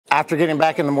After getting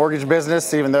back in the mortgage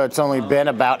business, even though it's only been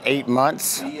about 8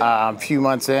 months, a few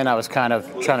months in, I was kind of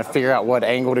trying to figure out what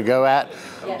angle to go at.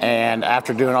 And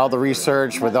after doing all the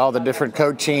research with all the different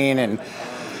coaching and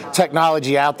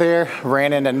technology out there,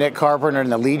 ran into Nick Carpenter and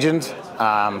the Legions.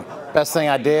 Best thing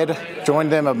I did,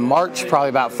 joined them in March, probably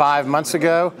about 5 months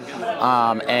ago.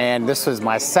 And this was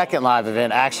my second live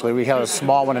event. Actually, we held a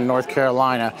small one in North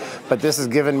Carolina, but this has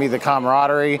given me the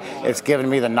camaraderie. It's given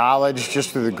me the knowledge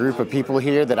just through the group of people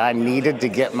here that I needed to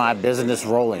get my business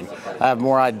rolling. I have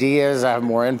more ideas, I have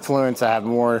more influence, I have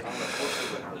more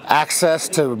access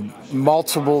to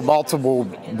multiple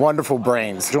wonderful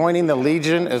brains. Joining the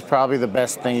Legion is probably the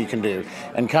best thing you can do.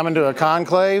 And coming to a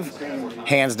conclave,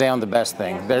 hands down the best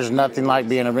thing. There's nothing like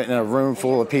being in a room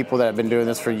full of people that have been doing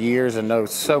this for years and know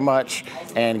so much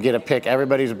and get to pick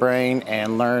everybody's brain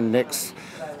and learn Nick's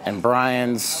and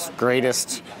Brian's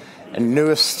greatest and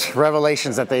newest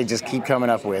revelations that they just keep coming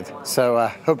up with.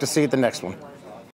 So hope to see you at the next one.